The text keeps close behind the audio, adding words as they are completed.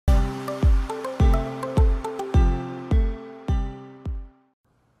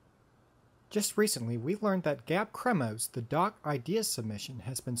Just recently, we learned that Gab Kremo's The Doc Ideas submission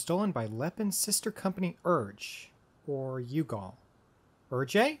has been stolen by Lepin's sister company OUTRAGE, or UGAL.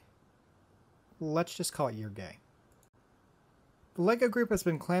 OUTRAGE? Let's just call it Yergay. The LEGO Group has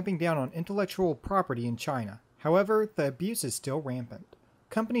been clamping down on intellectual property in China. However, the abuse is still rampant.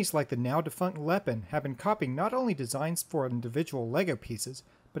 Companies like the now-defunct Lepin have been copying not only designs for individual LEGO pieces,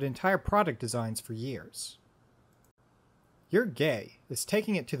 but entire product designs for years. Yergay is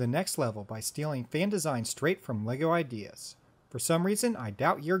taking it to the next level by stealing fan designs straight from LEGO Ideas. For some reason, I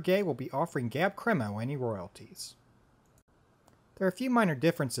doubt Yergay will be offering Gab Kremo any royalties. There are a few minor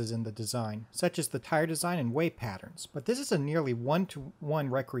differences in the design, such as the tire design and weight patterns, but this is a nearly one-to-one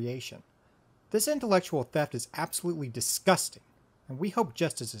recreation. This intellectual theft is absolutely disgusting, and we hope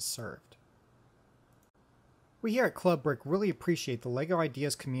justice is served. We here at Club Brick really appreciate the LEGO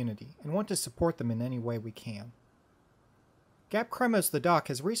Ideas community and want to support them in any way we can. Gab Kremo's The Doc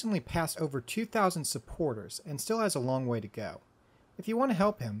has recently passed over 2,000 supporters and still has a long way to go. If you want to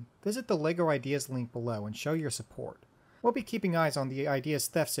help him, visit the LEGO Ideas link below and show your support. We'll be keeping eyes on the Ideas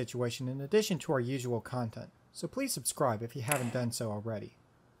theft situation in addition to our usual content, so please subscribe if you haven't done so already.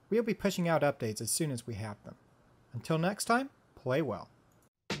 We'll be pushing out updates as soon as we have them. Until next time, play well.